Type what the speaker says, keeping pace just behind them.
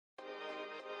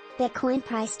Bitcoin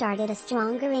price started a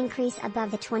stronger increase above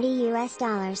the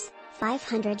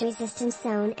 $20 resistance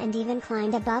zone and even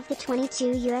climbed above the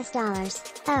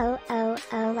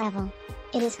 $22 level.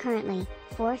 It is currently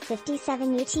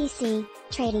 457 UTC,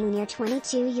 trading near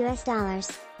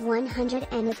 $22 100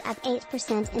 and is up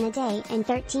 8% in a day and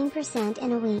 13%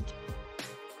 in a week.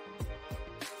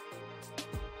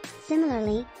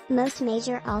 Similarly, most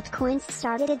major altcoins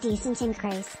started a decent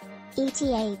increase.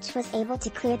 ETH was able to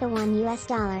clear the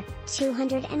 $1,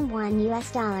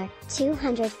 201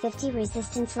 250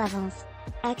 resistance levels.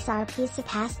 XRP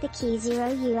surpassed the key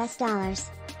 $0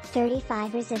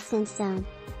 35 resistance zone.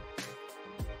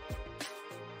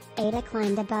 ADA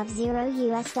climbed above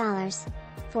 $0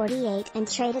 48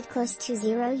 and traded close to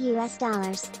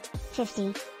 $0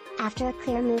 50. After a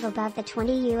clear move above the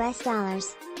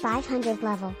 $20 500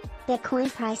 level,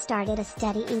 Bitcoin price started a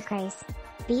steady increase.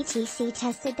 BTC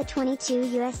tested the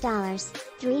 $22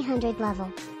 300 level,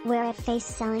 where it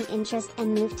faced selling interest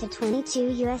and moved to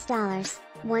 $22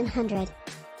 100.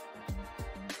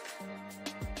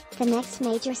 The next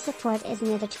major support is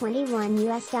near the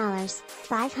 $21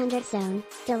 500 zone,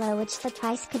 below which the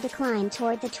price could decline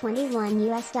toward the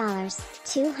 $21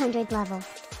 200 level.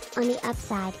 On the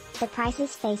upside, the price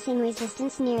is facing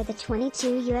resistance near the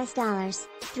 $22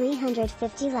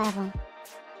 350 level.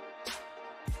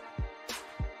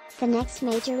 The next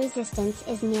major resistance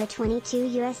is near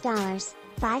 $22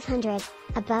 500,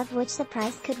 above which the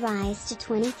price could rise to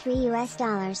 $23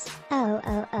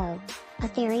 000.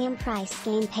 Ethereum price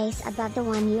gained pace above the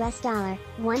 $1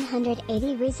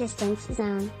 180 resistance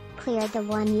zone, cleared the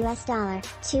 $1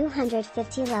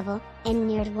 250 level, and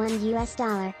neared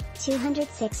 $1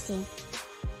 260.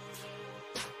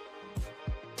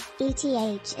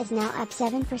 ETH is now up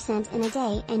 7% in a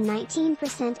day and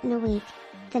 19% in a week.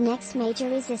 The next major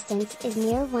resistance is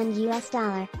near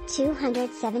 $1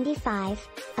 275,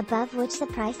 above which the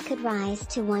price could rise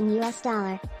to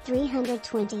 $1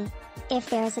 320. If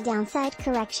there is a downside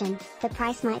correction, the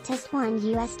price might test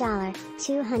 $1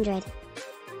 200.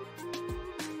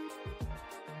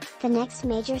 The next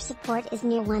major support is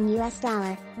near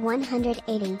 $1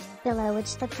 180, below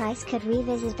which the price could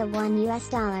revisit the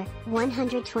 $1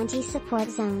 120 support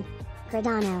zone.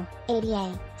 Cardano,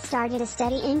 ADA, started a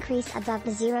steady increase above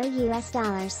the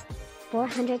 $0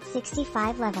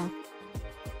 465 level.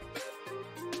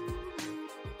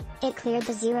 It cleared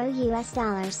the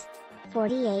 $0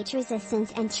 48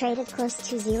 resistance and traded close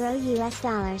to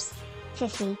 $0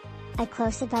 50. A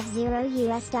close above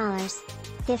 $0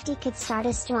 50 could start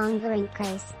a stronger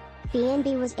increase.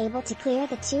 BNB was able to clear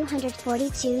the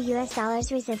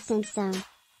 $242 resistance zone.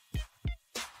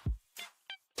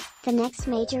 The next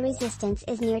major resistance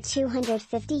is near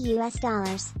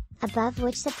 $250, above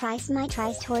which the price might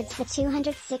rise towards the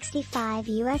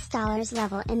 $265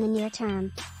 level in the near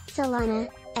term. Solana,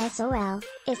 SOL,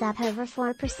 is up over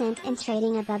 4% and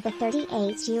trading above the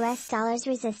 $38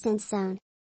 resistance zone.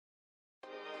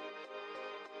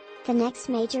 The next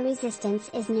major resistance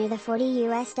is near the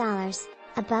 $40,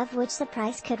 above which the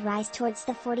price could rise towards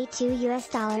the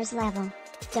 $42 level.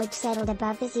 DOGE settled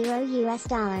above the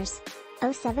 $0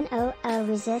 0700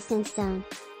 resistance zone.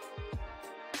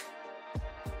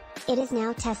 It is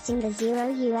now testing the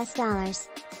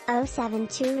 $0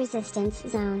 072 resistance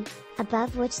zone,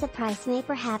 above which the price may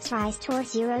perhaps rise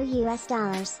towards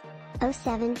 $0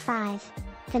 075.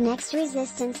 The next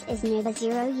resistance is near the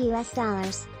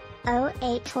 $0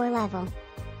 08 level.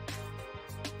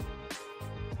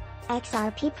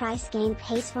 XRP price gained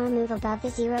pace for a move above the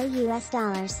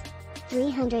 $0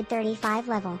 335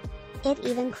 level. It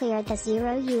even cleared the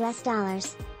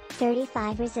 $0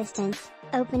 35 resistance,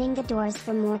 opening the doors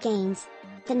for more gains.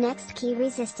 The next key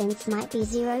resistance might be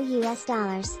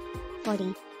 $0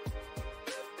 40.